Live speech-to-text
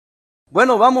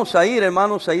Bueno, vamos a ir,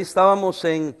 hermanos, ahí estábamos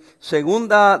en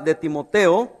segunda de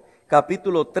Timoteo,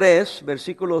 capítulo 3,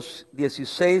 versículos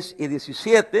 16 y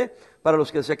 17. Para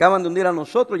los que se acaban de unir a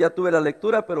nosotros, ya tuve la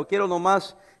lectura, pero quiero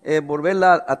nomás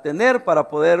volverla a tener para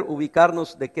poder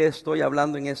ubicarnos de qué estoy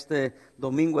hablando en este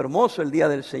domingo hermoso, el Día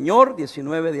del Señor,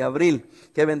 19 de abril.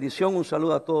 Qué bendición, un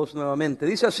saludo a todos nuevamente.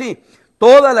 Dice así: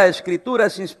 toda la Escritura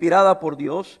es inspirada por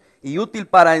Dios y útil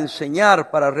para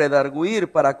enseñar, para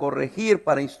redarguir, para corregir,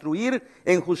 para instruir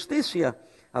en justicia,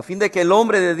 a fin de que el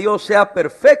hombre de Dios sea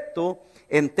perfecto,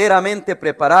 enteramente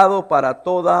preparado para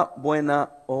toda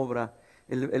buena obra.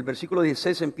 El versículo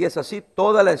 16 empieza así: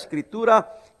 toda la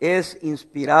Escritura es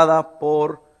inspirada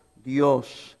por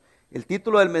Dios. El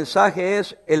título del mensaje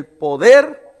es El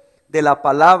poder de la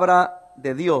palabra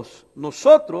de Dios.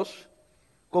 Nosotros,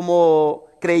 como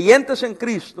creyentes en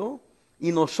Cristo,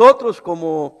 y nosotros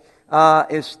como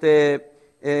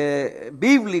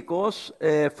bíblicos,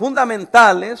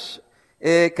 fundamentales,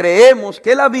 creemos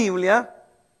que la Biblia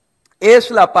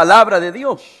es la palabra de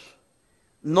Dios.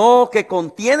 No que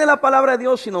contiene la palabra de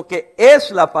Dios, sino que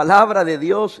es la palabra de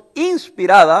Dios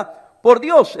inspirada por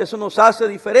Dios. Eso nos hace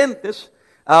diferentes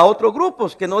a otros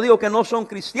grupos, que no digo que no son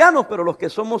cristianos, pero los que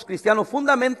somos cristianos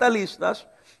fundamentalistas,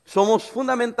 somos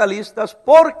fundamentalistas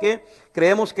porque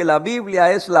creemos que la Biblia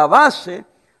es la base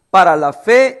para la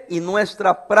fe y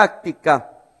nuestra práctica.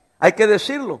 Hay que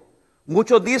decirlo,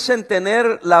 muchos dicen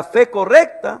tener la fe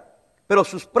correcta, pero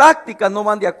sus prácticas no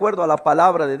van de acuerdo a la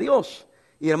palabra de Dios.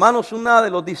 Y hermanos, uno de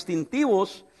los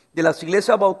distintivos de las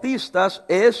iglesias bautistas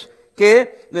es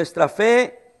que nuestra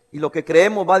fe y lo que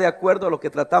creemos va de acuerdo a lo que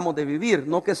tratamos de vivir.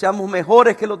 No que seamos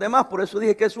mejores que los demás, por eso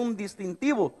dije que es un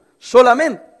distintivo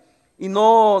solamente. Y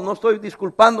no estoy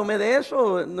disculpándome de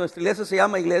eso. Nuestra iglesia se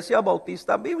llama Iglesia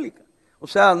Bautista Bíblica. O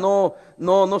sea, no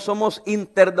somos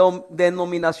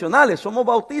interdenominacionales, somos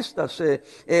bautistas,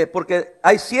 porque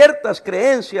hay ciertas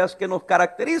creencias que nos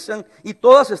caracterizan y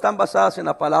todas están basadas en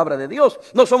la palabra de Dios.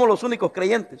 No somos los únicos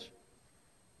creyentes.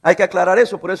 Hay que aclarar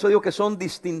eso, por eso digo que son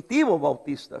distintivos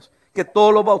bautistas, que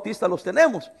todos los bautistas los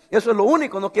tenemos. Eso es lo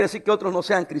único, no quiere decir que otros no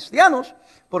sean cristianos,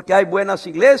 porque hay buenas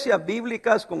iglesias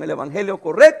bíblicas con el evangelio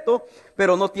correcto,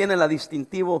 pero no tienen la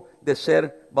distintivo de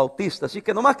ser bautistas. Así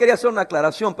que nomás quería hacer una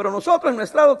aclaración, pero nosotros en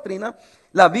nuestra doctrina,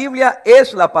 la Biblia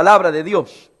es la palabra de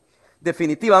Dios,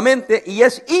 definitivamente, y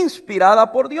es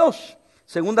inspirada por Dios.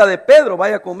 Segunda de Pedro,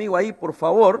 vaya conmigo ahí por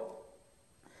favor.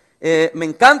 Me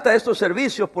encantan estos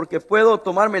servicios porque puedo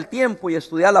tomarme el tiempo y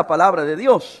estudiar la palabra de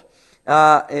Dios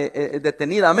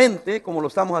detenidamente, como lo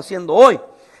estamos haciendo hoy.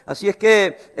 Así es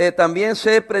que también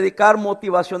sé predicar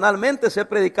motivacionalmente, sé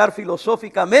predicar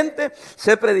filosóficamente,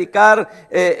 sé predicar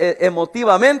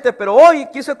emotivamente, pero hoy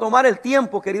quise tomar el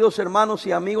tiempo, queridos hermanos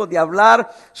y amigos, de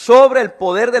hablar sobre el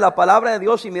poder de la palabra de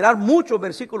Dios y mirar muchos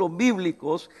versículos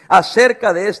bíblicos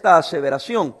acerca de esta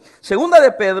aseveración. Segunda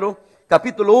de Pedro,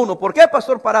 capítulo 1. ¿Por qué,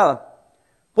 Pastor Parada?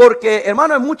 Porque,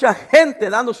 hermano, hay mucha gente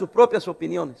dando sus propias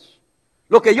opiniones.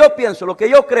 Lo que yo pienso, lo que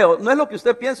yo creo, no es lo que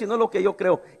usted piensa, sino lo que yo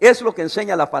creo. Es lo que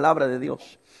enseña la palabra de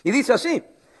Dios. Y dice así,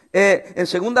 en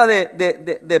segunda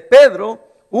de Pedro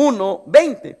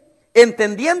 1:20.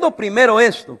 Entendiendo primero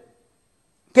esto,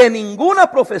 que ninguna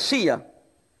profecía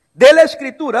de la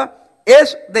Escritura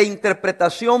es de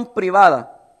interpretación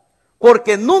privada.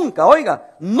 Porque nunca,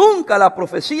 oiga, nunca la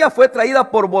profecía fue traída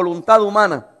por voluntad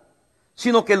humana,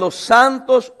 sino que los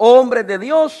santos hombres de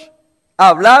Dios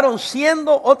hablaron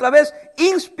siendo otra vez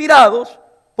inspirados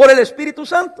por el Espíritu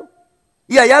Santo.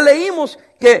 Y allá leímos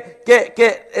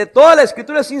que toda la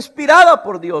Escritura es inspirada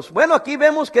por Dios. Bueno, aquí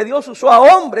vemos que Dios usó a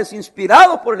hombres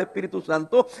inspirados por el Espíritu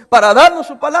Santo para darnos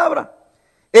su palabra.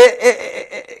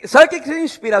 ¿Sabe qué es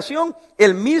inspiración?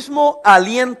 El mismo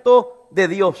aliento de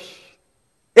Dios.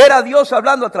 Era Dios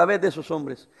hablando a través de esos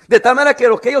hombres. De tal manera que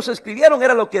lo que ellos escribieron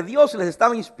era lo que Dios les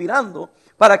estaba inspirando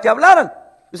para que hablaran.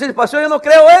 Dice, pastor, yo no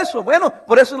creo eso. Bueno,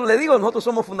 por eso le digo, nosotros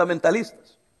somos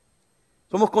fundamentalistas.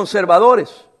 Somos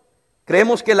conservadores.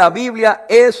 Creemos que la Biblia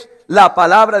es la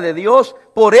palabra de Dios.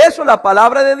 Por eso la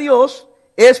palabra de Dios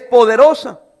es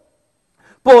poderosa.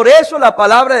 Por eso la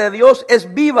palabra de Dios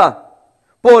es viva.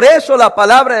 Por eso la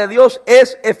palabra de Dios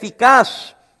es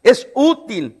eficaz, es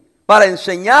útil. Para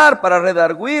enseñar, para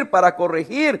redarguir, para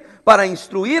corregir, para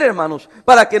instruir, hermanos,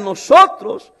 para que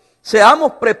nosotros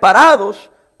seamos preparados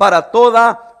para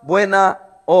toda buena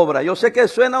obra. Yo sé que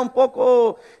suena un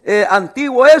poco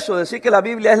antiguo eso, decir que la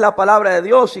Biblia es la palabra de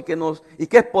Dios y que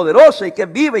es poderosa y que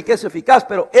es viva y que es eficaz,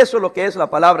 pero eso es lo que es la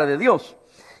palabra de Dios.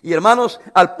 Y hermanos,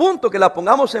 al punto que la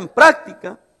pongamos en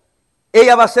práctica,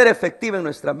 ella va a ser efectiva en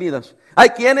nuestras vidas.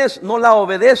 Hay quienes no la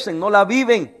obedecen, no la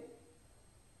viven.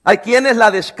 Hay quienes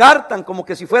la descartan como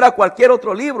que si fuera cualquier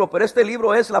otro libro, pero este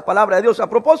libro es la palabra de Dios. A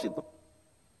propósito,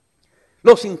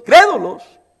 los incrédulos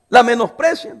la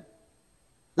menosprecian,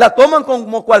 la toman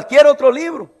como cualquier otro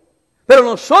libro. Pero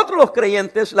nosotros los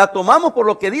creyentes la tomamos por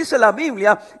lo que dice la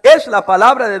Biblia, es la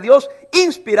palabra de Dios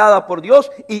inspirada por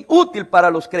Dios y útil para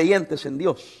los creyentes en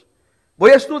Dios.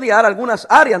 Voy a estudiar algunas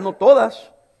áreas, no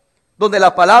todas, donde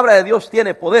la palabra de Dios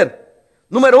tiene poder.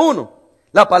 Número 1,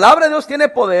 la palabra de Dios tiene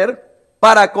poder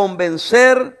para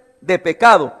convencer de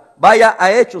pecado. Vaya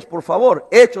a Hechos, por favor.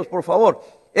 Hechos, por favor.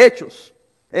 Hechos.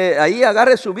 Ahí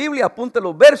agarre su Biblia, apunte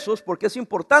los versos, porque es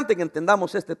importante que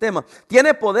entendamos este tema.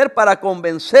 Tiene poder para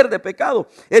convencer de pecado.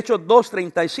 Hechos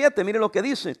 2:37, miren lo que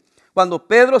dice. Cuando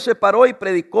Pedro se paró y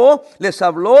predicó, les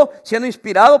habló, siendo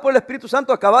inspirado por el Espíritu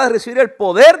Santo, acababa de recibir el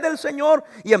poder del Señor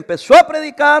y empezó a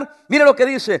predicar. Miren lo que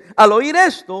dice. Al oír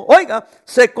esto, oiga,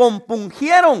 se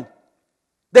compungieron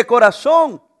de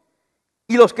corazón.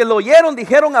 Y los que lo oyeron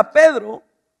dijeron a Pedro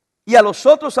y a los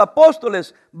otros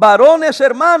apóstoles: varones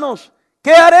hermanos,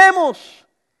 ¿qué haremos?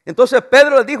 Entonces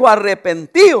Pedro les dijo: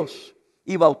 arrepentíos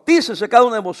y bautícese cada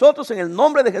uno de vosotros en el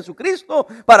nombre de Jesucristo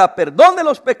para perdón de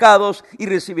los pecados y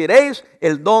recibiréis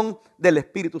el don del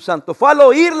Espíritu Santo. Fue al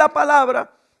oír la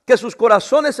palabra que sus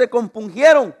corazones se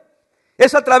compungieron.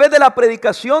 Es a través de la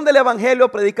predicación del Evangelio,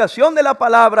 predicación de la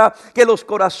palabra, que los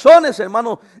corazones,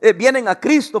 hermanos, vienen a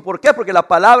Cristo. ¿Por qué? Porque la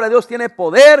palabra de Dios tiene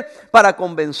poder para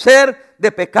convencer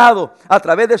de pecado. A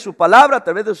través de su palabra, a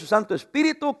través de su Santo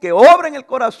Espíritu, que obra en el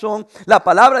corazón. La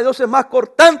palabra de Dios es más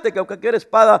cortante que cualquier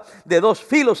espada de 2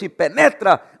 filos y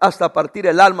penetra hasta partir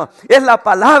el alma. Es la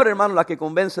palabra, hermano, la que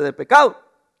convence de pecado.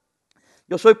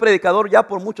 Yo soy predicador ya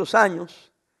por muchos años.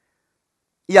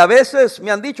 Y a veces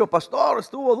me han dicho: pastor,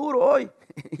 estuvo duro hoy.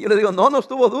 Y yo le digo: no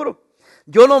estuvo duro.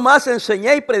 Yo nomás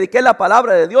enseñé y prediqué la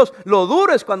palabra de Dios. Lo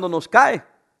duro es cuando nos cae.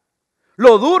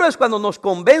 Lo duro es cuando nos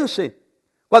convence.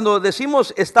 Cuando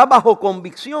decimos está bajo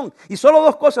convicción. Y solo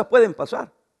 2 cosas pueden pasar.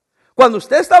 Cuando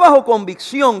usted está bajo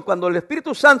convicción, cuando el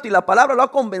Espíritu Santo y la palabra lo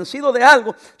ha convencido de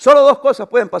algo, solo 2 cosas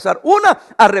pueden pasar. Una,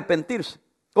 arrepentirse,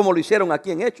 como lo hicieron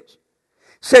aquí en Hechos.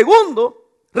 Segundo,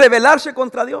 rebelarse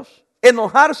contra Dios.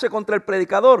 Enojarse contra el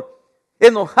predicador,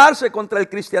 enojarse contra el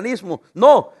cristianismo.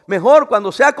 No, mejor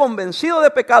cuando sea convencido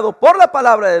de pecado por la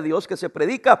palabra de Dios que se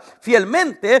predica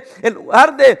fielmente, en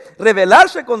lugar de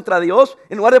rebelarse contra Dios,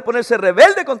 en lugar de ponerse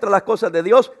rebelde contra las cosas de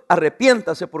Dios,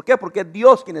 arrepiéntase. ¿Por qué? Porque es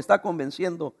Dios quien está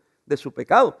convenciendo de su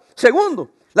pecado. Segundo,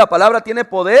 la palabra tiene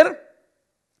poder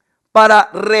para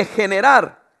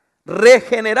regenerar,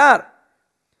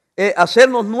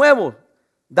 hacernos nuevos,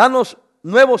 darnos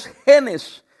nuevos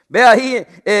genes. Ve ahí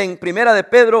en Primera de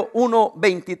Pedro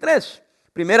 1:23.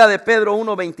 Primera de Pedro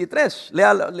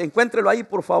 1:23. Encuéntrelo ahí,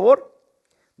 por favor.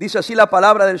 Dice así la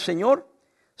palabra del Señor: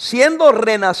 siendo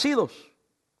renacidos,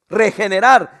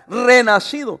 regenerar,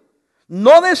 renacido,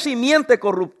 no de simiente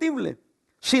corruptible,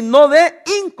 sino de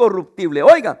incorruptible.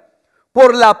 Oiga,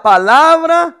 por la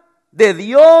palabra de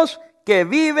Dios que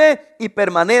vive y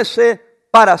permanece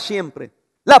para siempre.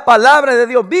 La palabra de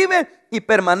Dios vive y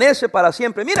permanece para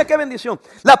siempre. Mira qué bendición.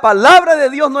 La palabra de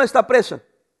Dios no está presa.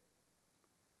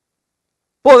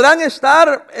 Podrán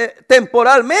estar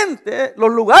temporalmente los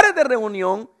lugares de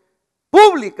reunión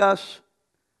públicas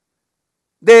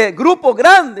de grupos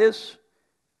grandes,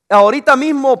 ahorita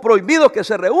mismo prohibido que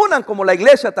se reúnan, como la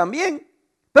iglesia también.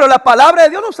 Pero la palabra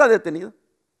de Dios no está detenida.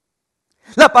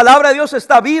 La palabra de Dios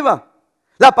está viva.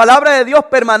 La palabra de Dios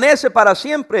permanece para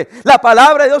siempre. La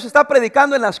palabra de Dios está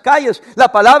predicando en las calles.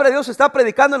 La palabra de Dios está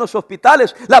predicando en los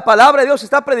hospitales. La palabra de Dios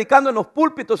está predicando en los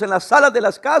púlpitos, en las salas de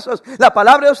las casas. La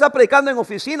palabra de Dios está predicando en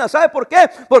oficinas. ¿Sabe por qué?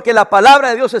 Porque la palabra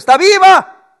de Dios está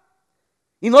viva.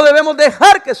 Y no debemos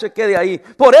dejar que se quede ahí.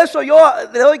 Por eso yo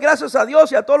le doy gracias a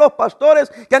Dios y a todos los pastores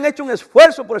que han hecho un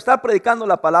esfuerzo por estar predicando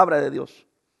la palabra de Dios.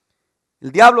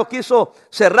 El diablo quiso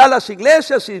cerrar las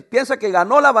iglesias y piensa que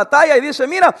ganó la batalla y dice: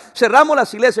 mira, cerramos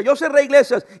las iglesias. Yo cerré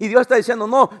iglesias y Dios está diciendo: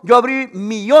 no, yo abrí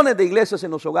millones de iglesias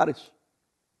en los hogares.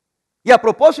 Y a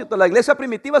propósito, la iglesia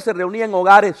primitiva se reunía en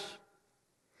hogares.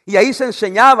 Y ahí se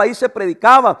enseñaba, ahí se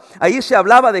predicaba, ahí se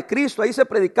hablaba de Cristo, ahí se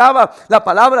predicaba la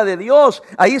palabra de Dios,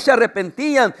 ahí se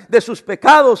arrepentían de sus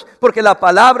pecados, porque la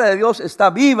palabra de Dios está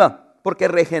viva, porque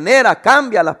regenera,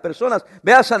 cambia a las personas.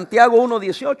 Vea Santiago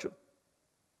 1:18.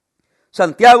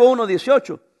 Santiago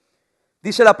 1:18,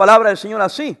 dice la palabra del Señor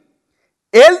así: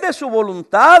 Él de su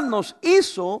voluntad nos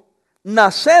hizo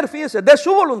nacer, fíjense, de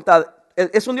su voluntad.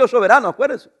 Es un Dios soberano,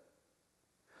 acuérdense.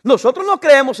 Nosotros no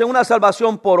creemos en una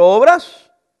salvación por obras.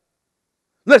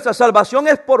 Nuestra salvación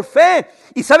es por fe.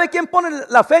 ¿Y sabe quién pone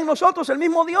la fe en nosotros? El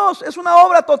mismo Dios. Es una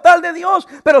obra total de Dios.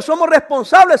 Pero somos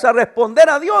responsables a responder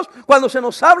a Dios cuando se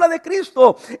nos habla de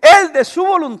Cristo. Él de su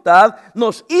voluntad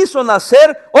nos hizo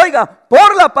nacer, oiga,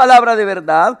 por la palabra de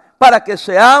verdad, para que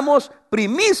seamos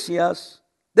primicias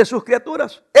de sus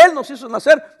criaturas. Él nos hizo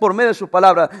nacer por medio de su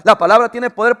palabra. La palabra tiene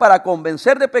poder para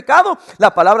convencer de pecado.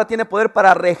 La palabra tiene poder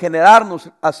para regenerarnos,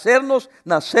 hacernos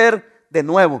nacer de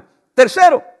nuevo.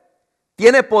 Tercero,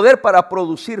 tiene poder para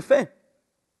producir fe.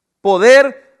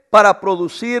 Poder para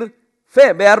producir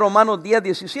fe. Vea Romanos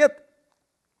 10:17.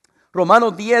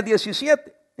 Romanos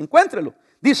 10:17. Encuéntrelo.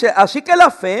 Dice, así que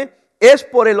la fe es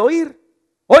por el oír.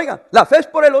 Oiga, la fe es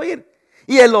por el oír.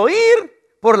 Y el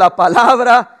oír por la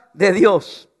palabra de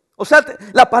Dios. O sea,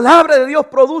 la palabra de Dios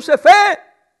produce fe.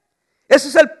 Ese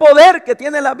es el poder que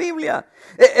tiene la Biblia.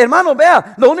 Hermanos,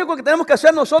 vea, lo único que tenemos que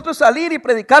hacer nosotros es salir y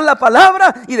predicar la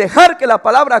palabra y dejar que la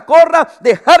palabra corra,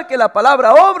 dejar que la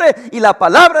palabra obre, y la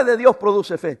palabra de Dios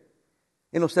produce fe.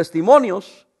 En los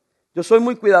testimonios, yo soy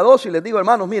muy cuidadoso y les digo,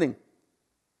 hermanos, miren,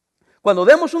 cuando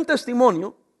demos un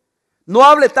testimonio, no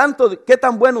hable tanto de qué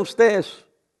tan bueno usted es,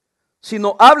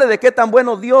 sino hable de qué tan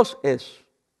bueno Dios es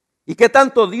y qué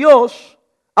tanto Dios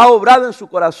ha obrado en su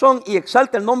corazón, y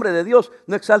exalte el nombre de Dios,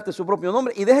 no exalte su propio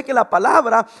nombre, y deje que la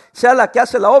palabra sea la que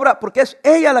hace la obra, porque es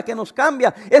ella la que nos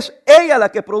cambia, es ella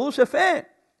la que produce fe.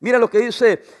 Mira lo que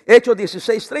dice Hechos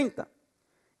 16:30.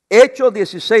 Hechos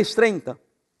 16:30.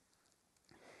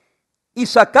 Y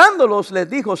sacándolos les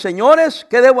dijo, señores,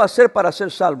 ¿qué debo hacer para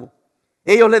ser salvo?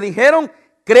 Ellos le dijeron,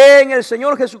 cree en el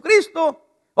Señor Jesucristo,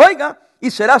 oiga,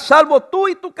 y serás salvo tú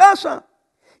y tu casa.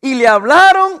 Y le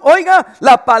hablaron, oiga,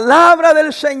 la palabra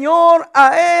del Señor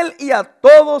a él y a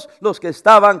todos los que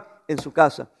estaban en su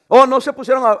casa. Oh, no se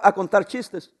pusieron a contar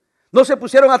chistes. No se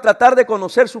pusieron a tratar de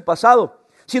conocer su pasado,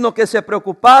 sino que se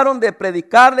preocuparon de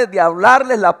predicarles, de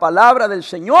hablarles la palabra del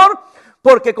Señor,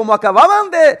 porque como acababan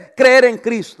de creer en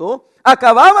Cristo,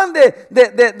 acababan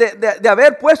de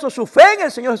haber puesto su fe en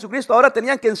el Señor Jesucristo, ahora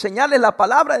tenían que enseñarles la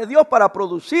palabra de Dios para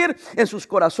producir en sus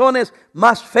corazones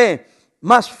más fe.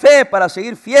 Más fe para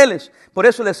seguir fieles. Por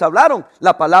eso les hablaron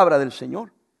la palabra del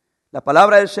Señor. La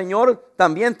palabra del Señor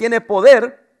también tiene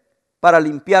poder para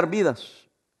limpiar vidas.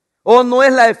 O no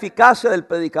es la eficacia del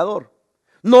predicador.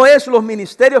 No es los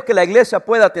ministerios que la iglesia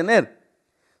pueda tener.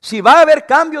 Si va a haber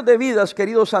cambios de vidas,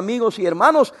 queridos amigos y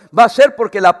hermanos, va a ser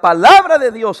porque la palabra de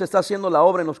Dios está haciendo la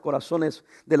obra en los corazones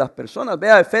de las personas.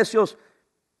 Vea Efesios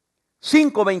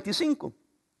 5:25.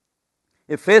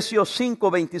 Efesios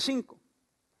 5:25.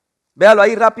 Véalo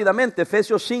ahí rápidamente,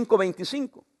 Efesios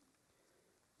 5:25.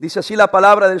 Dice así la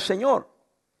palabra del Señor.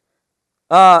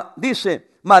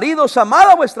 Dice, maridos, amad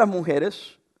a vuestras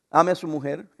mujeres, ame a su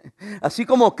mujer, así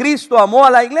como Cristo amó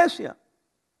a la iglesia.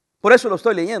 Por eso lo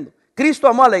estoy leyendo. Cristo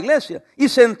amó a la iglesia y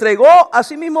se entregó a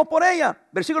sí mismo por ella.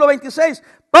 Versículo 26,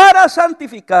 para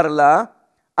santificarla,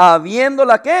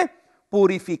 habiéndola ¿qué?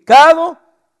 Purificado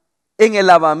en el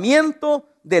lavamiento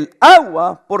del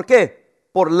agua. ¿Por qué?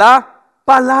 Por la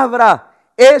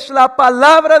palabra. Es la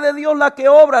palabra de Dios la que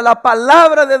obra, la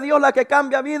palabra de Dios la que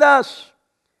cambia vidas.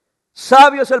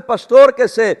 Sabio es el pastor que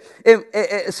se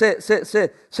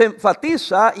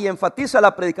enfatiza y enfatiza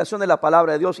la predicación de la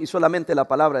palabra de Dios y solamente la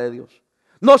palabra de Dios.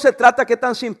 No se trata qué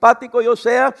tan simpático yo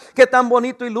sea, qué tan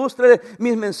bonito ilustre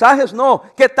mis mensajes,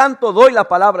 no, qué tanto doy la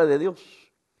palabra de Dios.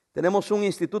 Tenemos un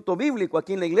instituto bíblico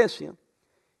aquí en la iglesia.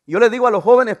 Yo les digo a los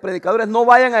jóvenes predicadores, no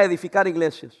vayan a edificar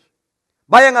iglesias.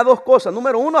 Vayan a dos cosas.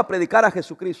 Número uno, a predicar a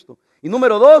Jesucristo. Y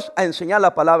número dos, a enseñar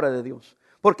la palabra de Dios.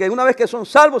 Porque una vez que son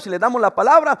salvos y les damos la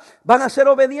palabra, van a ser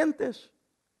obedientes.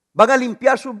 Van a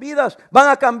limpiar sus vidas, van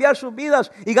a cambiar sus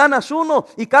vidas. Y ganas uno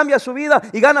y cambia su vida.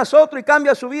 Y ganas otro y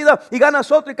cambia su vida. Y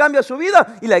ganas otro y cambia su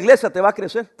vida. Y la iglesia te va a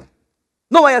crecer.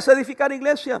 No vayas a edificar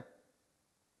iglesia.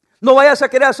 No vayas a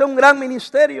querer hacer un gran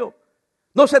ministerio.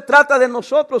 No se trata de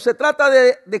nosotros, se trata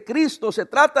de Cristo, se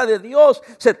trata de Dios,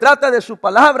 se trata de su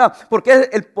palabra, porque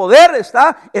el poder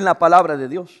está en la palabra de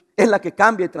Dios. Es la que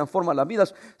cambia y transforma las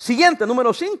vidas. Siguiente,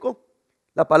 número 5.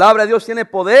 La palabra de Dios tiene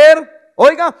poder,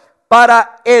 oiga,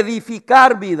 para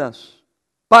edificar vidas.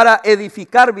 Para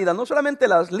edificar vidas. No solamente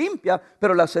las limpia,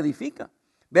 pero las edifica.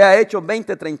 Vea Hechos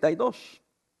 20:32.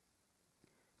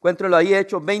 Encuéntrelo ahí,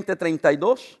 Hechos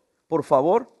 20:32, por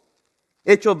favor.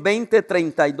 Hechos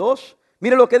 20:32.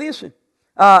 Mire lo que dice.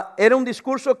 Era un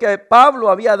discurso que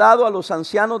Pablo había dado a los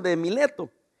ancianos de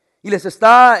Mileto. Y les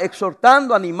está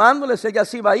exhortando, animándoles, ella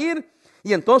sí va a ir.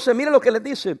 Y entonces mire lo que les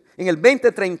dice en el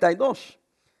 20:32.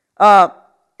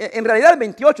 En realidad el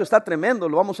 28 está tremendo,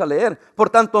 lo vamos a leer. Por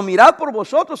tanto, mirad por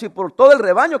vosotros y por todo el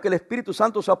rebaño que el Espíritu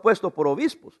Santo os ha puesto por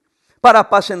obispos, para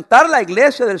apacentar la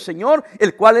iglesia del Señor,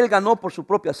 el cual Él ganó por su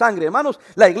propia sangre. Hermanos,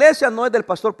 la iglesia no es del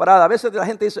pastor Parada. A veces la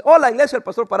gente dice, oh, la iglesia del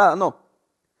pastor Parada. No,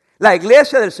 la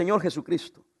iglesia del Señor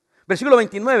Jesucristo. Versículo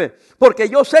 29, porque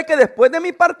yo sé que después de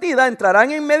mi partida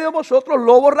entrarán en medio de vosotros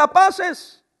lobos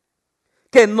rapaces,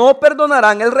 que no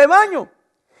perdonarán el rebaño.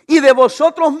 Y de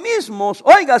vosotros mismos,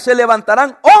 oiga, se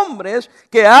levantarán hombres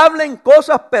que hablen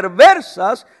cosas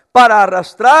perversas para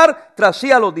arrastrar tras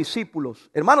sí a los discípulos.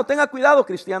 Hermano, tenga cuidado,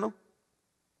 cristiano.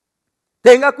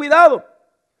 Tenga cuidado,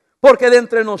 porque de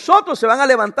entre nosotros se van a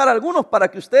levantar algunos para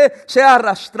que usted sea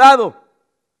arrastrado.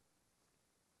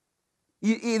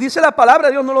 Y dice la palabra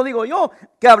de Dios, no lo digo yo,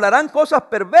 que hablarán cosas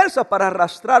perversas para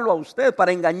arrastrarlo a usted,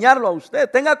 para engañarlo a usted.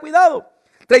 Tenga cuidado.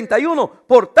 31,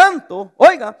 por tanto,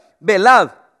 oiga, velad,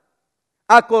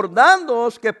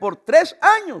 acordándoos que por 3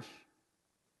 años,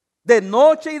 de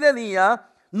noche y de día,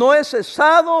 no he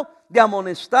cesado de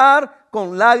amonestar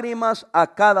con lágrimas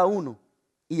a cada uno.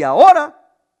 Y ahora,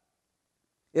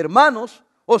 hermanos,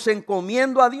 os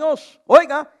encomiendo a Dios,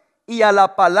 oiga, y a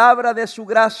la palabra de su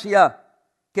gracia,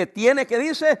 que tiene, que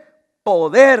dice,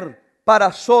 poder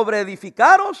para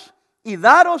sobreedificaros y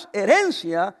daros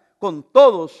herencia con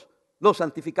todos los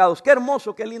santificados. Qué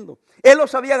hermoso, qué lindo. Él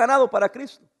los había ganado para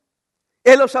Cristo.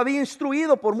 Él los había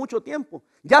instruido por mucho tiempo.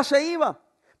 Ya se iba.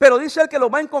 Pero dice él que los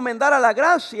va a encomendar a la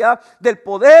gracia del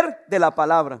poder de la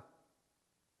palabra.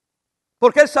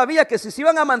 Porque él sabía que si se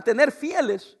iban a mantener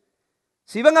fieles,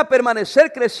 si iban a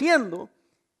permanecer creciendo,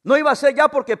 no iba a ser ya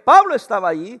porque Pablo estaba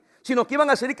allí, sino que iban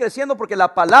a seguir creciendo porque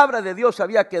la palabra de Dios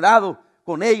había quedado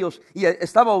con ellos y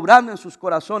estaba obrando en sus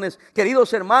corazones.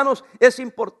 Queridos hermanos, es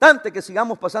importante que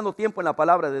sigamos pasando tiempo en la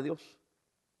palabra de Dios.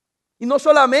 Y no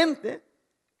solamente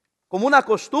como una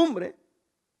costumbre,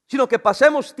 sino que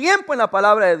pasemos tiempo en la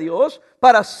palabra de Dios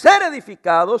para ser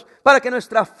edificados, para que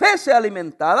nuestra fe sea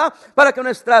alimentada, para que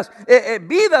nuestras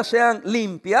vidas sean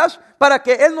limpias, para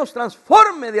que Él nos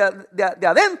transforme de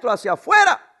adentro hacia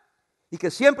afuera y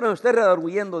que siempre nos esté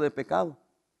redarguyendo de pecado.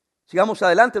 Sigamos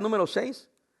adelante, número 6.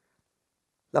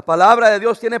 La palabra de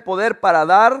Dios tiene poder para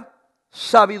dar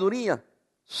sabiduría.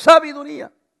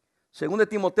 Sabiduría. Según de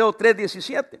Timoteo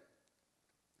 3:17.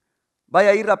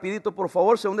 Vaya ahí rapidito, por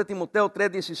favor. Según de Timoteo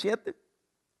 3:17.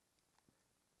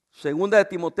 Segunda de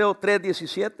Timoteo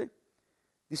 3:17.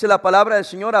 Dice la palabra del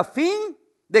Señor, a fin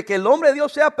de que el hombre de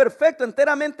Dios sea perfecto,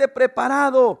 enteramente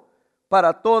preparado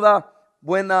para toda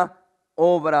buena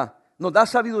obra. Nos da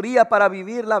sabiduría para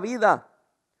vivir la vida.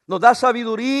 Nos da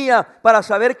sabiduría para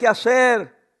saber qué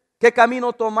hacer, qué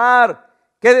camino tomar,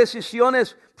 qué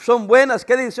decisiones son buenas,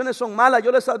 qué decisiones son malas.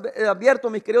 Yo les advierto,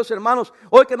 mis queridos hermanos,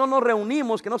 hoy que no nos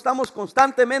reunimos, que no estamos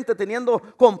constantemente teniendo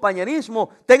compañerismo,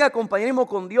 tenga compañerismo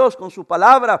con Dios, con su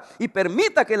palabra, y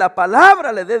permita que la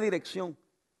palabra le dé dirección,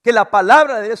 que la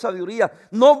palabra le dé sabiduría.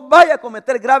 No vaya a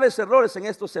cometer graves errores en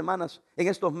estas semanas, en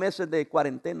estos meses de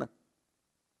cuarentena.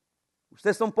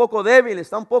 Usted está un poco débil,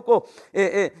 está un poco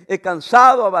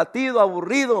cansado, abatido,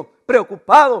 aburrido,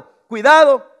 preocupado.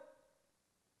 Cuidado,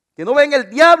 que no venga el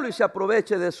diablo y se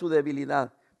aproveche de su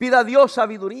debilidad. Pida a Dios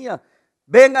sabiduría.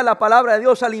 Venga la palabra de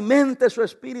Dios, alimente su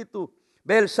espíritu.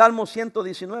 Ve el Salmo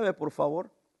 119, por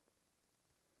favor.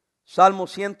 Salmo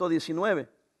 119.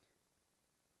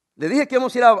 Le dije que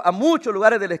íbamos a ir a muchos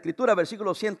lugares de la Escritura,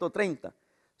 versículo 130.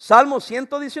 Salmo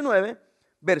 119,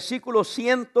 versículo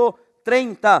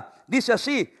 130. Dice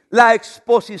así, la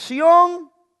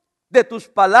exposición de tus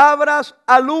palabras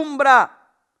alumbra,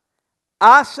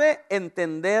 hace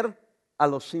entender a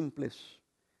los simples.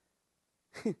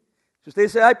 Si usted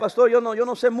dice, ay pastor, yo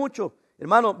no sé mucho.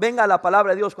 Hermano, venga a la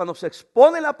palabra de Dios. Cuando se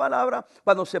expone la palabra,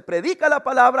 cuando se predica la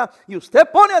palabra y usted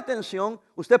pone atención,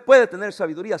 usted puede tener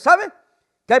sabiduría. ¿Sabe?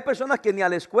 Que hay personas que ni a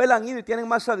la escuela han ido y tienen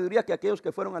más sabiduría que aquellos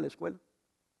que fueron a la escuela.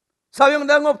 ¿Sabe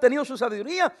dónde han obtenido su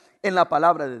sabiduría? En la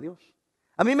palabra de Dios.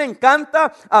 A mí me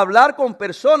encanta hablar con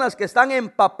personas que están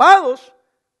empapados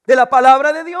de la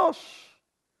palabra de Dios,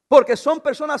 porque son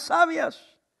personas sabias,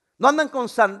 no andan con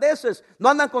sandeces, no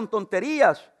andan con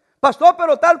tonterías. Pastor,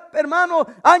 pero tal hermano,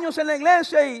 años en la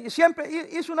iglesia y siempre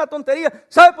hizo una tontería.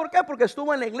 ¿Sabe por qué? Porque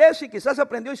estuvo en la iglesia y quizás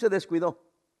aprendió y se descuidó.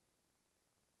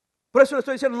 Por eso le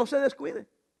estoy diciendo, no se descuide.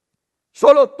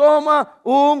 Solo toma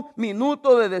un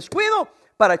minuto de descuido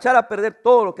para echar a perder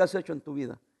todo lo que has hecho en tu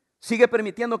vida. Sigue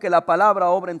permitiendo que la palabra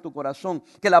obre en tu corazón,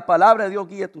 que la palabra de Dios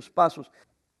guíe tus pasos.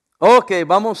 Ok,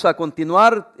 vamos a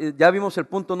continuar. Ya vimos el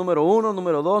punto número 1,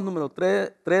 número 2, número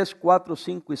 3, 4,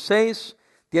 5 y 6.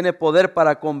 Tiene poder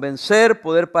para convencer,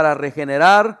 poder para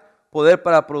regenerar, poder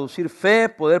para producir fe,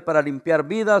 poder para limpiar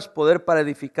vidas, poder para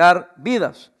edificar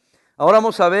vidas. Ahora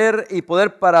vamos a ver, y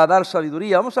poder para dar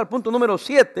sabiduría. Vamos al punto número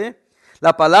 7.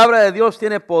 La palabra de Dios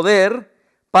tiene poder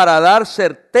para dar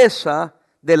certeza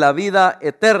de la vida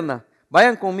eterna.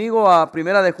 Vayan conmigo a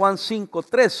Primera de Juan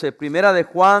 5:13. Primera de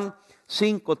Juan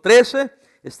 5:13.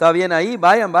 Está bien ahí,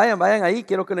 vayan ahí,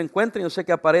 quiero que lo encuentren, yo sé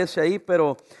que aparece ahí,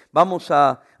 pero vamos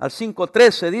al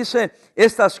 5:13, dice,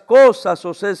 estas cosas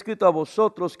os he escrito a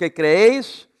vosotros que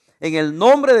creéis en el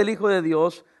nombre del Hijo de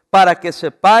Dios, para que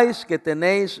sepáis que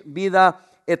tenéis vida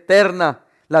eterna.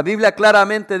 La Biblia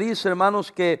claramente dice,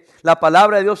 hermanos, que la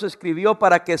palabra de Dios se escribió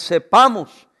para que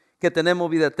sepamos que tenemos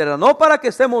vida eterna, no para que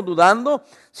estemos dudando,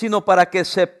 sino para que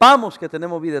sepamos que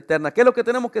tenemos vida eterna. ¿Qué es lo que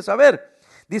tenemos que saber?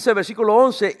 Dice el versículo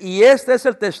 11, y este es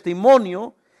el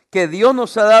testimonio que Dios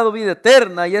nos ha dado vida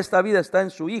eterna y esta vida está en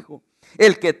su Hijo.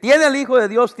 El que tiene al Hijo de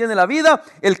Dios tiene la vida,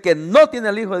 el que no tiene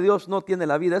al Hijo de Dios no tiene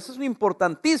la vida. Eso es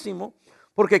importantísimo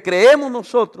porque creemos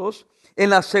nosotros en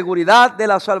la seguridad de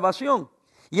la salvación.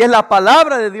 Y es la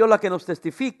palabra de Dios la que nos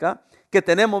testifica que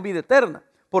tenemos vida eterna.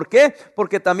 ¿Por qué?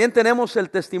 Porque también tenemos el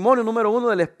testimonio número 1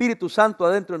 del Espíritu Santo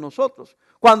adentro de nosotros.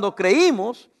 Cuando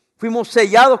creímos, fuimos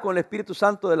sellados con el Espíritu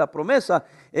Santo de la promesa,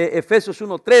 Efesios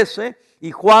 1:13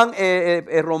 y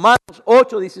Romanos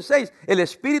 8:16. El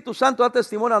Espíritu Santo da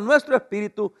testimonio a nuestro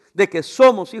espíritu de que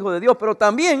somos hijos de Dios, pero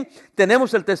también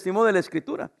tenemos el testimonio de la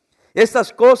Escritura.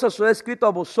 Estas cosas os he escrito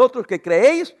a vosotros que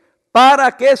creéis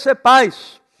para que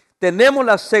sepáis. Tenemos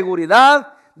la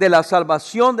seguridad de la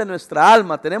salvación de nuestra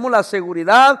alma. Tenemos la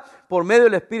seguridad por medio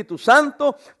del Espíritu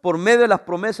Santo, por medio de las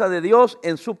promesas de Dios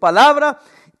en su palabra,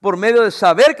 por medio de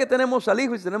saber que tenemos al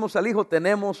Hijo, y si tenemos al Hijo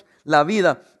tenemos la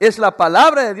vida. Es la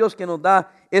palabra de Dios que nos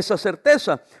da esa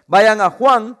certeza. Vayan a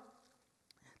Juan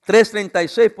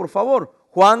 3:36, por favor.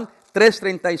 Juan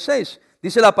 3:36.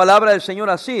 Dice la palabra del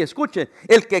Señor así, escuche,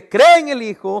 el que cree en el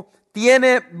Hijo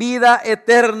tiene vida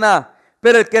eterna,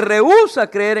 pero el que rehúsa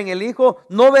creer en el Hijo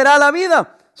no verá la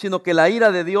vida, sino que la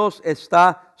ira de Dios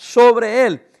está sobre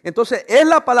él. Entonces es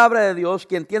la palabra de Dios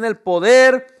quien tiene el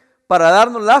poder para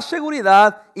darnos la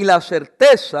seguridad y la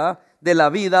certeza de la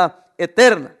vida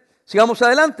eterna. Sigamos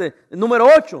adelante. Número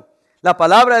 8. La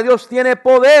palabra de Dios tiene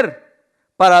poder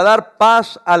para dar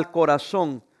paz al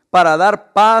corazón. Para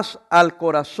dar paz al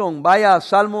corazón. Vaya a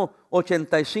Salmo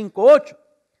 85:8.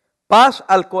 Paz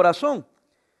al corazón.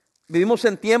 Vivimos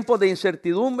en tiempos de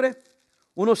incertidumbre.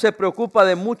 Uno se preocupa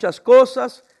de muchas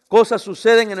cosas. Cosas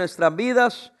suceden en nuestras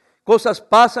vidas. Cosas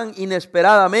pasan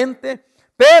inesperadamente.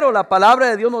 Pero la palabra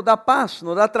de Dios nos da paz,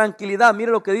 nos da tranquilidad.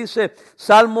 Mire lo que dice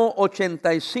Salmo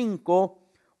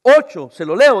 85:8. Se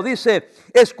lo leo. Dice,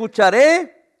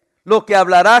 escucharé lo que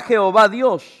hablará Jehová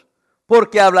Dios,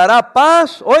 porque hablará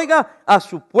paz, oiga, a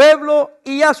su pueblo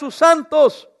y a sus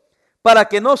santos, para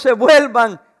que no se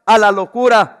vuelvan a la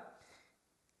locura.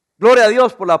 Gloria a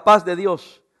Dios por la paz de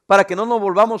Dios, para que no nos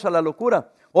volvamos a la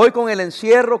locura. Hoy con el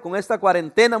encierro, con esta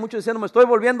cuarentena, muchos diciendo, me estoy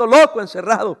volviendo loco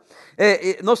encerrado.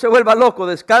 No se vuelva loco,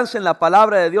 descanse en la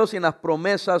palabra de Dios y en las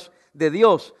promesas de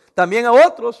Dios. También a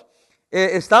otros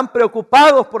están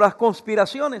preocupados por las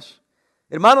conspiraciones.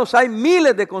 Hermanos, hay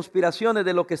miles de conspiraciones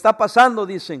de lo que está pasando,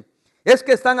 dicen. Es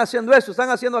que están haciendo esto, están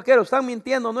haciendo aquello, están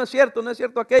mintiendo, no es cierto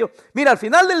aquello. Mira, al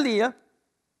final del día,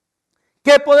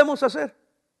 ¿qué podemos hacer?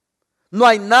 No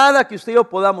hay nada que usted y yo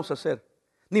podamos hacer.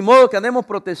 Ni modo que andemos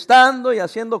protestando y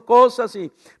haciendo cosas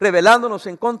y rebelándonos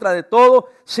en contra de todo.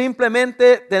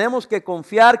 Simplemente tenemos que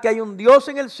confiar que hay un Dios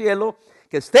en el cielo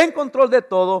que esté en control de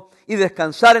todo y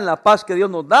descansar en la paz que Dios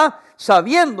nos da,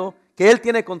 sabiendo que Él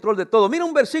tiene control de todo. Mira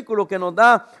un versículo que nos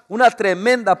da una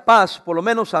tremenda paz, por lo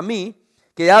menos a mí,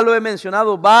 que ya lo he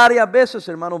mencionado varias veces,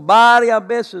 hermano, varias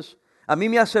veces. A mí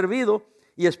me ha servido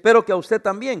y espero que a usted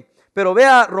también. Pero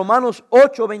vea Romanos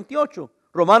 8:28.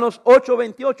 Romanos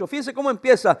 8:28, fíjense cómo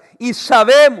empieza. Y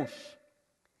sabemos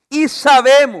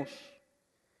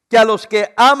que a los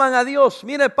que aman a Dios,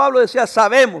 mire, Pablo decía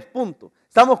sabemos, punto,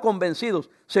 estamos convencidos.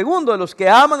 Segundo, de los que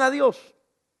aman a Dios,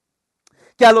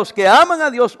 que a los que aman a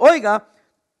Dios, oiga,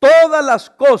 todas las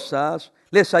cosas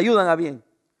les ayudan a bien.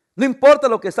 No importa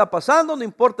lo que está pasando, no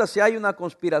importa si hay una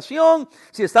conspiración,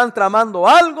 si están tramando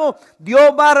algo,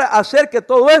 Dios va a hacer que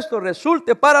todo esto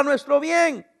resulte para nuestro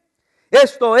bien.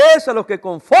 Esto es a los que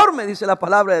conforme, dice la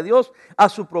palabra de Dios, a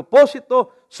su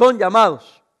propósito son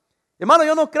llamados. Hermano,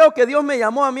 yo no creo que Dios me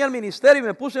llamó a mí al ministerio y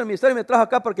me puso en el ministerio y me trajo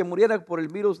acá para que muriera por el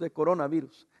virus de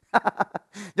coronavirus.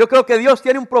 Yo creo que Dios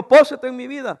tiene un propósito en mi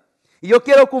vida y yo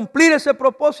quiero cumplir ese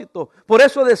propósito. Por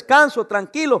eso descanso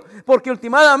tranquilo, porque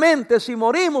últimamente si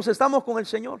morimos estamos con el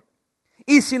Señor.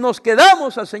 Y si nos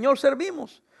quedamos al Señor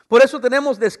servimos. Por eso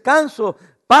tenemos descanso,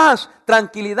 paz,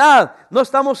 tranquilidad. No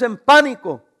estamos en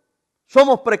pánico.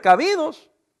 Somos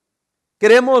precavidos,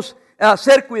 queremos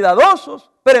ser cuidadosos,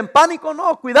 pero en pánico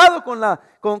no. Cuidado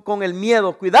con el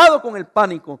miedo, cuidado con el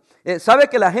pánico. ¿Sabe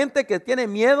que la gente que tiene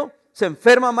miedo se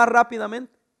enferma más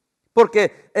rápidamente.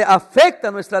 Porque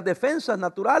afecta nuestras defensas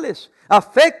naturales,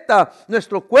 afecta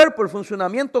nuestro cuerpo, el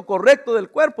funcionamiento correcto del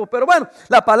cuerpo. Pero bueno,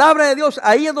 la palabra de Dios,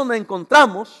 ahí es donde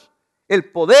encontramos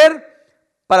el poder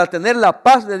para tener la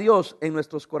paz de Dios en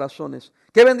nuestros corazones.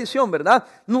 Qué bendición, ¿verdad?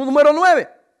 Número 9,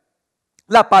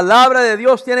 la palabra de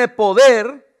Dios tiene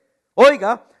poder,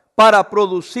 oiga, para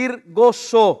producir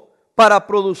gozo. Para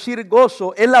producir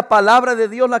gozo. Es la palabra de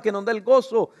Dios la que nos da el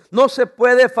gozo. No se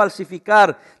puede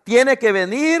falsificar. Tiene que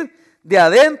venir de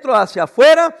adentro hacia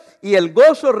afuera, y el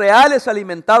gozo real es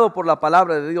alimentado por la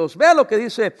palabra de Dios. Vea lo que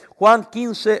dice Juan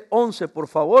 15:11, por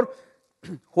favor.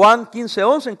 Juan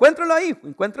 15:11, encuéntralo ahí.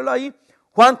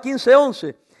 Juan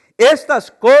 15:11. Estas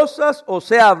cosas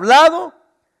os he hablado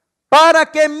para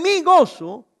que mi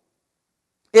gozo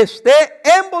esté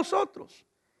en vosotros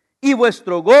y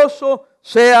vuestro gozo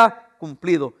sea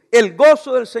cumplido. El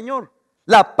gozo del Señor,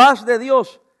 la paz de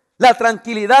Dios, la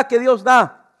tranquilidad que Dios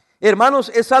da. Hermanos,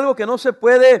 es algo que no se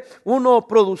puede uno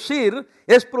producir,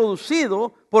 es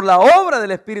producido por la obra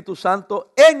del Espíritu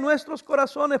Santo en nuestros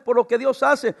corazones, por lo que Dios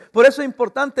hace. Por eso es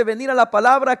importante venir a la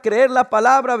palabra, creer la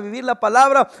palabra, vivir la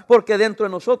palabra, porque dentro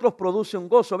de nosotros produce un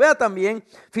gozo. Vea también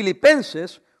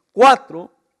Filipenses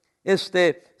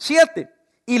 4:7.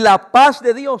 Y la paz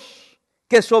de Dios,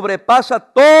 que sobrepasa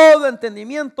todo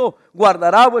entendimiento,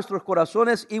 guardará vuestros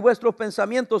corazones y vuestros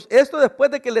pensamientos. Esto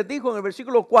después de que les dijo en el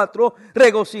versículo 4,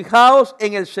 regocijaos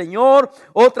en el Señor.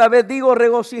 Otra vez digo,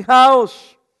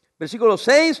 regocijaos. Versículo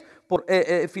 6,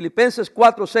 Filipenses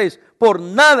 4:6, por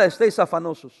nada estéis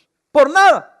afanosos. Por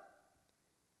nada.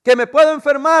 Que me puedo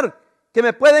enfermar, que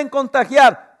me pueden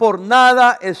contagiar. Por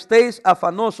nada estéis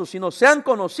afanosos, sino sean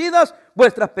conocidas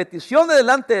vuestras peticiones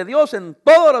delante de Dios en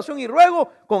toda oración y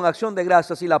ruego con acción de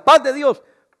gracias. Y la paz de Dios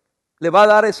le va a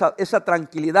dar esa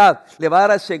tranquilidad, le va a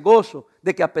dar ese gozo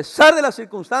de que a pesar de las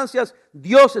circunstancias,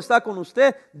 Dios está con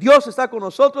usted, Dios está con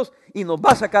nosotros y nos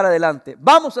va a sacar adelante.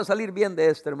 Vamos a salir bien de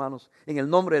esto, hermanos, en el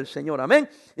nombre del Señor. Amén.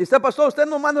 Y usted, pastor, usted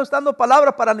nomás no está dando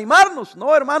palabras para animarnos.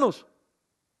 No, hermanos.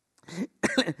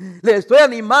 Le estoy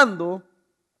animando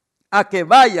a que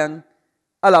vayan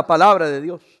a la palabra de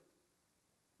Dios.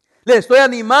 Les estoy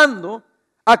animando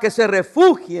a que se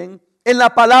refugien en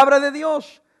la palabra de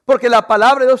Dios, porque la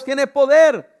palabra de Dios tiene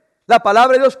poder. La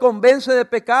palabra de Dios convence de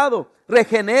pecado,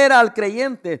 regenera al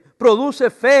creyente, produce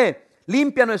fe,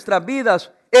 limpia nuestras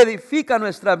vidas, edifica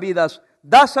nuestras vidas,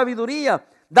 da sabiduría,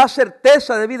 da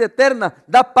certeza de vida eterna,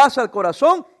 da paz al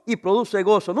corazón y produce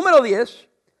gozo. Número 10,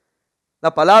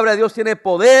 la palabra de Dios tiene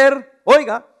poder,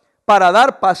 oiga, para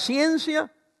dar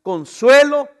paciencia,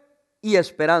 consuelo y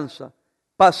esperanza.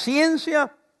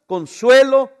 Paciencia,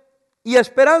 consuelo y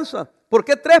esperanza. ¿Por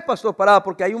qué 3, pastor Parada?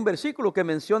 Porque hay un versículo que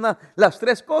menciona las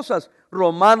 3 cosas.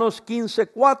 Romanos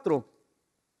 15:4.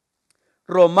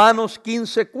 Romanos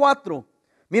 15:4.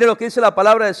 Mire lo que dice la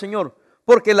palabra del Señor.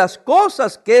 Porque las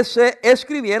cosas que se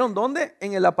escribieron, ¿dónde?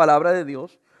 En la palabra de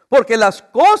Dios. Porque las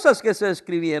cosas que se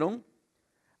escribieron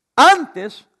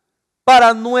antes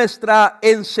para nuestra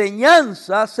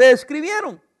enseñanza se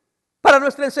escribieron. Para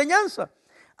nuestra enseñanza.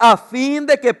 A fin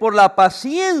de que por la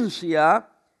paciencia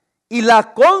y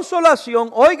la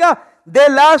consolación, oiga, de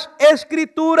las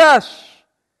Escrituras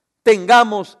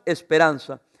tengamos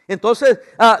esperanza. Entonces,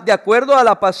 de acuerdo a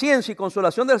la paciencia y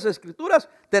consolación de las Escrituras,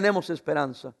 tenemos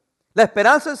esperanza. La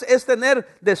esperanza es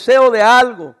tener deseo de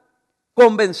algo,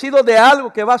 convencido de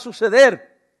algo que va a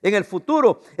suceder en el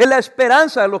futuro. Es la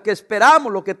esperanza, lo que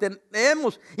esperamos, lo que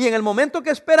tenemos. Y en el momento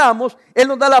que esperamos, Él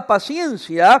nos da la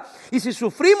paciencia. Y si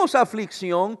sufrimos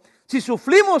aflicción, si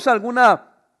sufrimos algún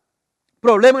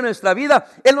problema en nuestra vida,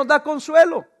 Él nos da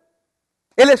consuelo.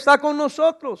 Él está con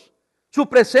nosotros. Su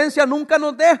presencia nunca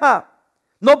nos deja.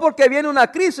 No porque viene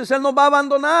una crisis, Él nos va a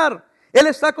abandonar. Él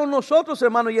está con nosotros,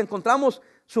 hermano, y encontramos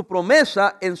su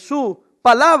promesa en su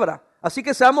palabra. Así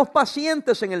que seamos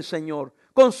pacientes en el Señor.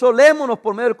 Consolémonos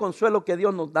por medio del consuelo que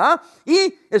Dios nos da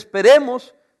y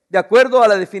esperemos, de acuerdo a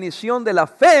la definición de la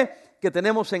fe que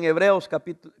tenemos en Hebreos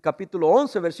capítulo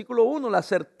 11, versículo 1, la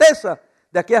certeza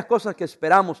de aquellas cosas que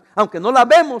esperamos. Aunque no las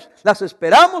vemos, las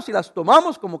esperamos y las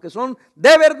tomamos como que son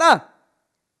de verdad.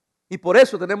 Y por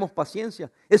eso tenemos paciencia,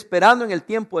 esperando en el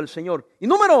tiempo del Señor. Y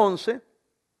número 11,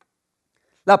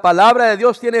 la palabra de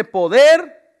Dios tiene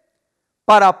poder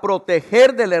para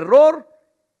proteger del error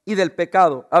y del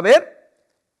pecado. A ver,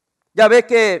 ya ve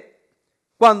que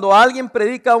cuando alguien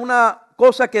predica una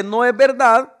cosa que no es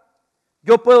verdad,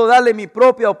 yo puedo darle mi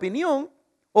propia opinión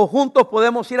o juntos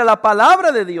podemos ir a la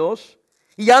palabra de Dios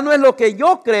y ya no es lo que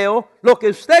yo creo, lo que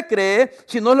usted cree,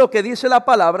 sino lo que dice la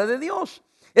palabra de Dios.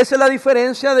 Esa es la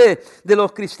diferencia de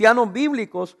los cristianos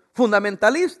bíblicos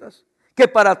fundamentalistas, que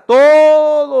para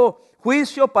todo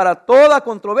juicio, para toda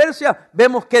controversia,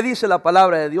 vemos qué dice la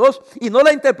palabra de Dios y no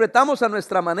la interpretamos a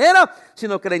nuestra manera,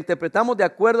 sino que la interpretamos de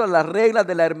acuerdo a las reglas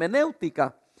de la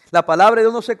hermenéutica. La palabra de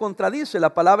Dios no se contradice,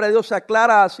 la palabra de Dios se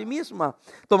aclara a sí misma.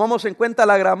 Tomamos en cuenta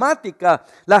la gramática,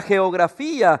 la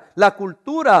geografía, la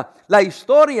cultura, la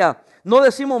historia. No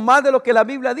decimos más de lo que la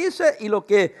Biblia dice y lo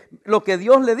que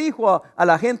Dios le dijo a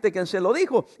la gente que se lo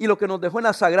dijo y lo que nos dejó en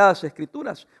las Sagradas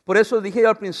Escrituras. Por eso dije yo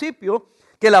al principio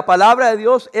que la palabra de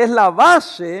Dios es la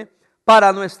base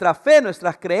para nuestra fe,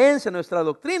 nuestras creencias, nuestra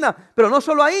doctrina, pero no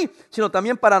solo ahí, sino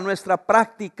también para nuestra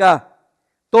práctica.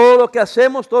 Todo lo que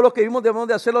hacemos, todo lo que vivimos debemos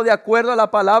de hacerlo de acuerdo a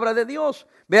la palabra de Dios.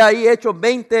 Ve ahí Hechos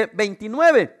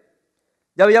 20:29.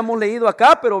 Ya habíamos leído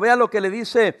acá, pero vea lo que le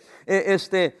dice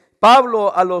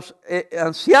Pablo a los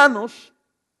ancianos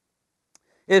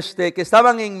que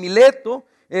estaban en Mileto,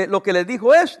 lo que les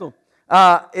dijo esto.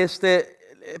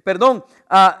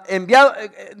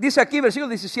 Dice aquí versículo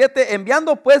 17,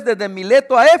 enviando pues desde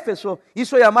Mileto a Éfeso,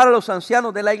 hizo llamar a los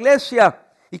ancianos de la iglesia.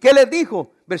 ¿Y qué les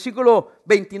dijo? Versículo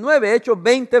 29, Hechos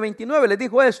 20:29, les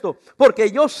dijo esto: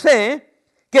 porque yo sé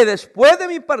que después de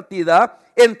mi partida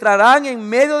entrarán en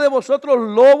medio de vosotros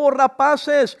lobos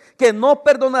rapaces que no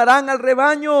perdonarán al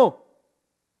rebaño.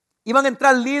 Iban a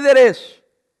entrar líderes,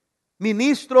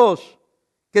 ministros,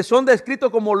 que son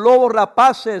descritos como lobos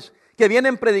rapaces, que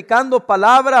vienen predicando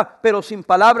palabra, pero sin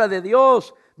palabra de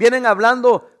Dios. Vienen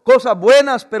hablando cosas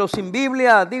buenas, pero sin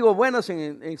Biblia. Digo buenas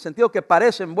en el sentido que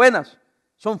parecen buenas.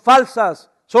 Son falsas,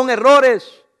 son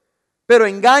errores, pero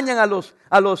engañan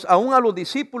aún a los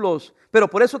discípulos. Pero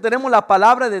por eso tenemos la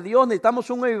palabra de Dios.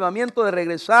 Necesitamos un avivamiento de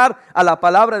regresar a la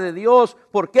palabra de Dios.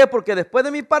 ¿Por qué? Porque después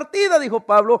de mi partida, dijo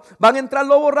Pablo, van a entrar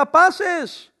lobos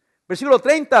rapaces. Versículo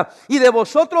 30, y de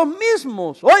vosotros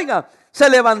mismos, oiga, se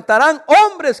levantarán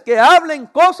hombres que hablen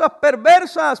cosas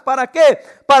perversas. ¿Para qué?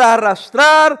 Para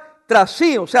arrastrar tras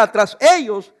sí, o sea, tras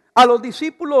ellos, a los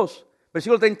discípulos.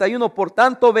 Versículo 31, por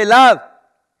tanto, velad,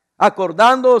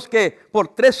 acordándoos que por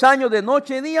 3 años de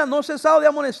noche y día no he cesado de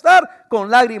amonestar con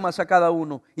lágrimas a cada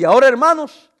uno. Y ahora,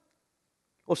 hermanos,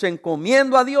 os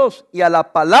encomiendo a Dios y a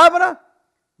la palabra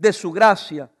de su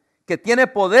gracia, que tiene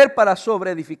poder para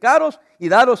sobreedificaros y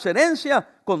daros herencia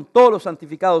con todos los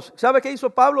santificados. ¿Sabe qué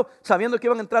hizo Pablo? Sabiendo que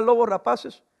iban a entrar lobos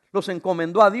rapaces, los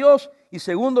encomendó a Dios y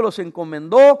segundo los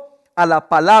encomendó a la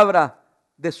palabra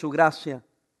de su gracia.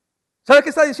 ¿Sabe qué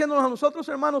está diciéndonos a nosotros,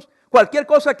 hermanos? Cualquier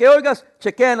cosa que oigas,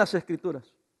 chequea en las Escrituras.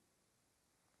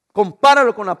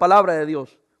 Compáralo con la palabra de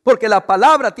Dios. Porque la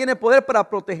palabra tiene poder para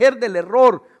proteger del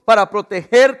error, para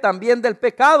proteger también del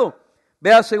pecado.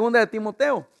 Vea 2 de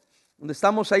Timoteo, donde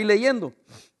estamos ahí leyendo.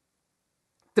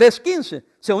 3:15,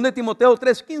 2 de Timoteo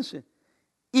 3:15.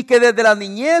 Y que desde la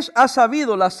niñez has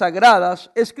sabido las sagradas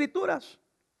Escrituras,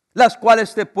 las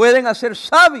cuales te pueden hacer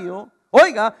sabio,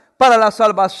 oiga, para la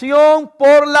salvación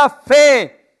por la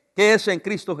fe que es en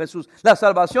Cristo Jesús. La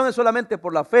salvación es solamente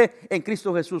por la fe en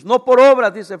Cristo Jesús, no por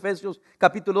obras, dice Efesios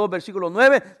capítulo 2 versículo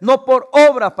 9, no por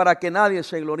obras para que nadie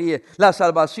se gloríe. La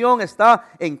salvación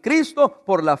está en Cristo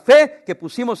por la fe que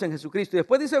pusimos en Jesucristo. Y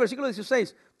después dice el versículo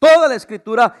 16, toda la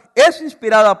Escritura es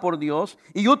inspirada por Dios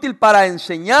y útil para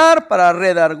enseñar, para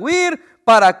redarguir,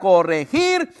 para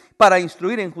corregir, para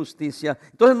instruir en justicia.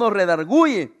 Entonces nos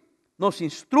redarguye, nos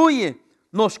instruye,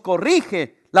 nos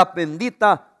corrige la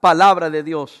bendita palabra de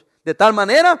Dios. De tal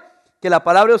manera que la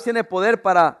palabra de Dios tiene poder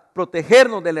para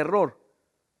protegernos del error,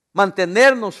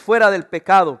 mantenernos fuera del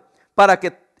pecado, para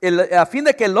que a fin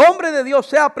de que el hombre de Dios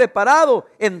sea preparado,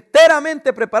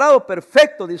 enteramente preparado,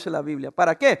 perfecto, dice la Biblia.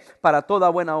 ¿Para qué? Para toda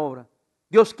buena obra.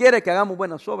 Dios quiere que hagamos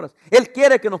buenas obras. Él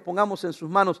quiere que nos pongamos en sus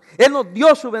manos. Él nos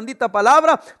dio su bendita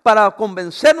palabra para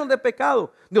convencernos de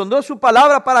pecado. Dios dio su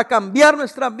palabra para cambiar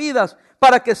nuestras vidas,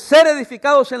 para que ser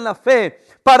edificados en la fe,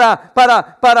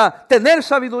 para tener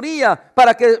sabiduría,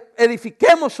 para que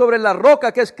edifiquemos sobre la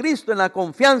roca que es Cristo en la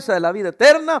confianza de la vida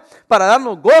eterna, para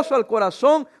darnos gozo al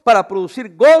corazón, para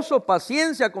producir gozo,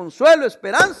 paciencia, consuelo,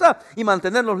 esperanza y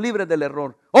mantenernos libres del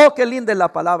error. Oh, qué linda es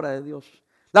la palabra de Dios.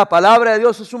 La palabra de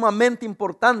Dios es sumamente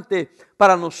importante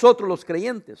para nosotros los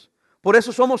creyentes. Por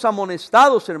eso somos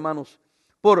amonestados, hermanos,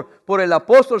 por el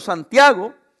apóstol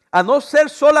Santiago, a no ser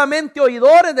solamente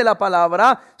oidores de la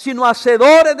palabra, sino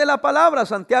hacedores de la palabra.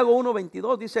 Santiago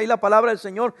 1:22 dice ahí la palabra del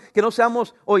Señor, que no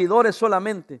seamos oidores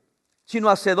solamente, sino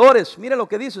hacedores. Mire lo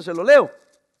que dice, se lo leo.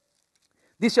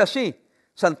 Dice así,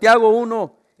 Santiago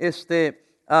 1,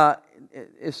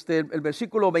 el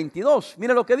versículo 22,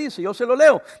 mire lo que dice, yo se lo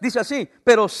leo, dice así,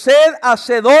 pero sed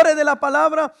hacedores de la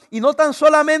palabra y no tan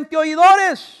solamente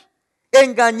oidores,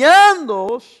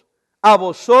 engañándoos a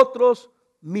vosotros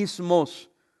mismos.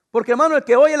 Porque hermano, el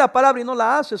que oye la palabra y no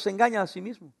la hace, se engaña a sí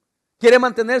mismo. Quiere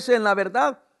mantenerse en la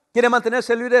verdad, ¿Quiere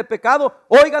mantenerse libre de pecado?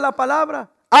 Oiga la palabra,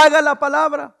 haga la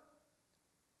palabra,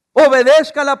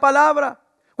 obedezca la palabra.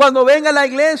 Cuando venga a la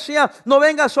iglesia, no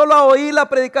venga solo a oír la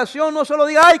predicación, no solo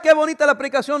diga, ay, qué bonita la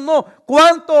predicación, no.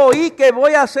 ¿Cuánto oí que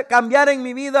voy a cambiar en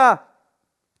mi vida?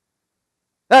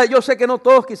 Yo sé que no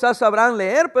todos quizás sabrán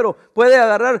leer, pero puede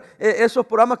agarrar esos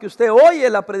programas que usted oye,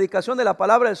 la predicación de la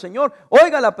palabra del Señor.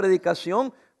 Oiga la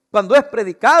predicación cuando es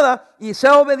predicada y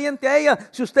sea obediente a ella.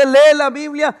 Si usted lee la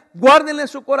Biblia, guárdenla en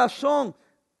su corazón.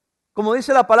 Como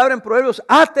dice la palabra en Proverbios,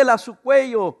 átela a su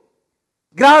cuello.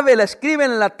 Grábela,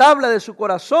 escríbela en la tabla de su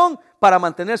corazón para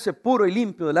mantenerse puro y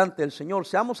limpio delante del Señor.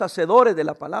 Seamos hacedores de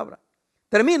la palabra.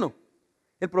 Termino.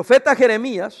 El profeta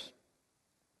Jeremías,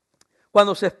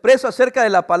 cuando se expresa acerca de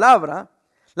la palabra,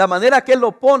 la manera que él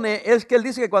lo pone es que él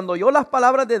dice que cuando oyó las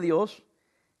palabras de Dios,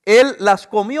 él las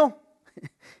comió.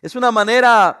 Es una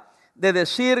manera de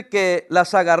decir que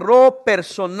las agarró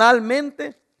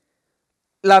personalmente,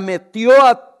 la metió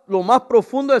a lo más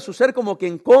profundo de su ser como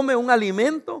quien come un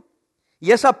alimento.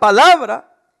 Y esa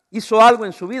palabra hizo algo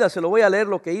en su vida. Se lo voy a leer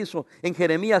lo que hizo en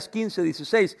Jeremías 15,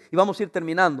 16. Y vamos a ir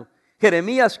terminando.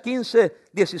 Jeremías 15,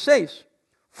 16.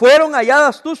 Fueron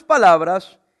halladas tus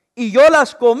palabras y yo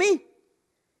las comí.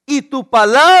 Y tu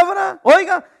palabra,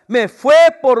 oiga, me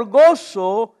fue por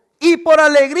gozo y por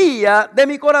alegría de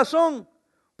mi corazón.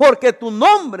 Porque tu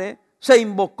nombre se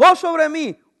invocó sobre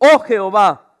mí, oh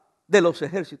Jehová de los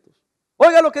ejércitos.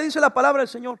 Oiga lo que dice la palabra del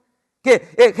Señor.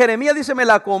 Que Jeremías dice, me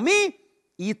la comí.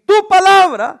 Y tu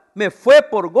palabra me fue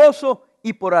por gozo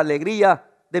y por alegría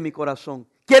de mi corazón.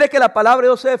 ¿Quiere que la palabra de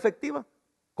Dios sea efectiva?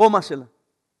 Cómasela,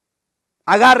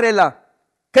 agárrela,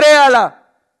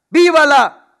 créala,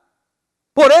 vívala.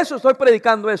 Por eso estoy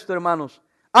predicando esto, hermanos.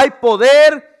 Hay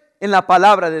poder en la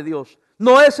palabra de Dios.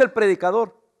 No es el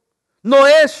predicador, no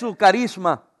es su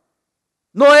carisma,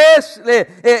 no es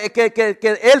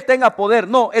que él tenga poder.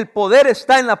 No, el poder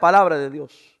está en la palabra de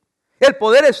Dios. El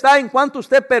poder está en cuanto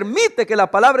usted permite que la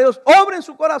palabra de Dios obre en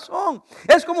su corazón.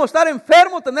 Es como estar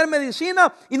enfermo, tener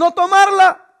medicina y no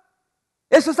tomarla.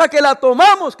 Es hasta que la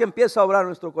tomamos que empieza a obrar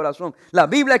nuestro corazón. La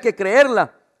Biblia hay que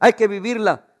creerla, hay que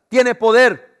vivirla. Tiene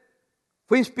poder.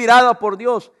 Fue inspirada por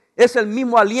Dios. Es el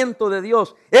mismo aliento de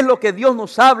Dios. Es lo que Dios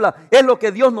nos habla. Es lo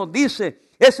que Dios nos dice.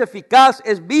 Es eficaz,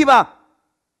 es viva.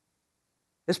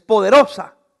 Es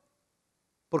poderosa.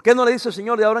 ¿Por qué no le dice,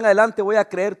 Señor, de ahora en adelante voy a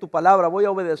creer tu palabra, voy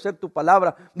a obedecer tu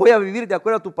palabra, voy a vivir de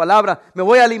acuerdo a tu palabra, me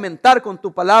voy a alimentar con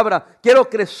tu palabra, quiero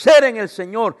crecer en el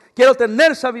Señor, quiero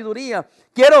tener sabiduría,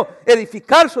 quiero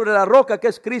edificar sobre la roca que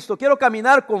es Cristo, quiero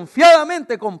caminar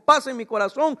confiadamente, con paz en mi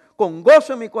corazón, con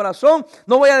gozo en mi corazón,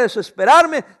 no voy a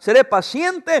desesperarme, seré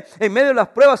paciente, en medio de las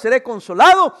pruebas seré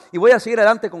consolado y voy a seguir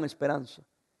adelante con esperanza.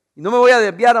 Y no me voy a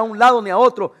desviar a un lado ni a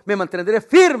otro, me mantendré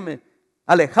firme,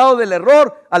 alejado del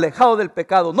error, alejado del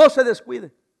pecado. No se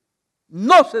descuide,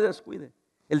 no se descuide.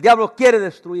 El diablo quiere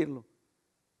destruirlo.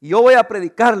 Y yo voy a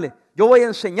predicarle, yo voy a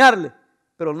enseñarle,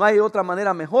 pero no hay otra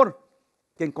manera mejor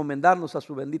que encomendarnos a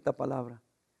su bendita palabra.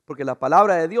 Porque la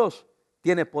palabra de Dios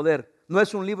tiene poder. No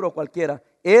es un libro cualquiera,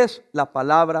 es la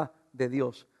palabra de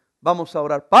Dios. Vamos a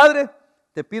orar. Padre,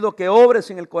 te pido que obres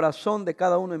en el corazón de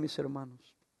cada uno de mis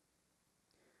hermanos.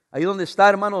 Ahí donde está,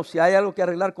 hermano, si hay algo que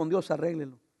arreglar con Dios,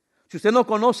 arréglelo. Si usted no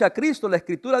conoce a Cristo, la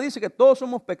Escritura dice que todos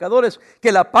somos pecadores, que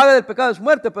la paga del pecado es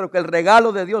muerte, pero que el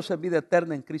regalo de Dios es vida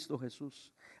eterna en Cristo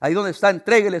Jesús. Ahí donde está,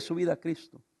 entréguele su vida a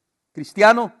Cristo.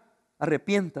 Cristiano,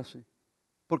 arrepiéntase,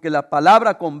 porque la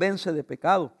palabra convence de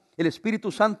pecado. El Espíritu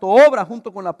Santo obra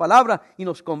junto con la palabra y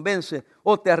nos convence.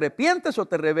 O te arrepientes o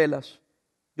te rebelas.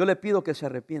 Yo le pido que se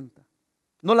arrepienta.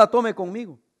 No la tome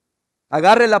conmigo.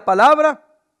 Agarre la palabra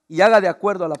y haga de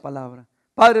acuerdo a la palabra.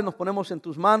 Padre, nos ponemos en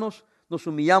tus manos. Nos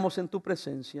humillamos en tu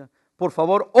presencia. Por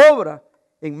favor, obra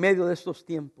en medio de estos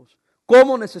tiempos.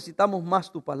 ¿Cómo necesitamos más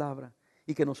tu palabra?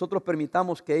 Y que nosotros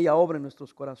permitamos que ella obre en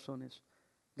nuestros corazones.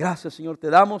 Gracias, Señor, te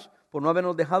damos por no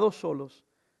habernos dejado solos.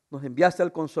 Nos enviaste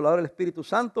al Consolador, el Espíritu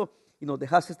Santo, y nos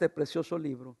dejaste este precioso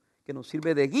libro que nos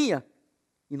sirve de guía.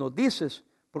 Y nos dices,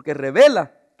 porque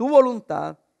revela tu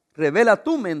voluntad, revela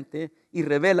tu mente y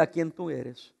revela quién tú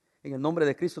eres. En el nombre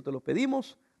de Cristo te lo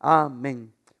pedimos.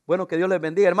 Amén. Bueno, que Dios les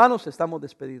bendiga, hermanos. Estamos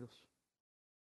despedidos.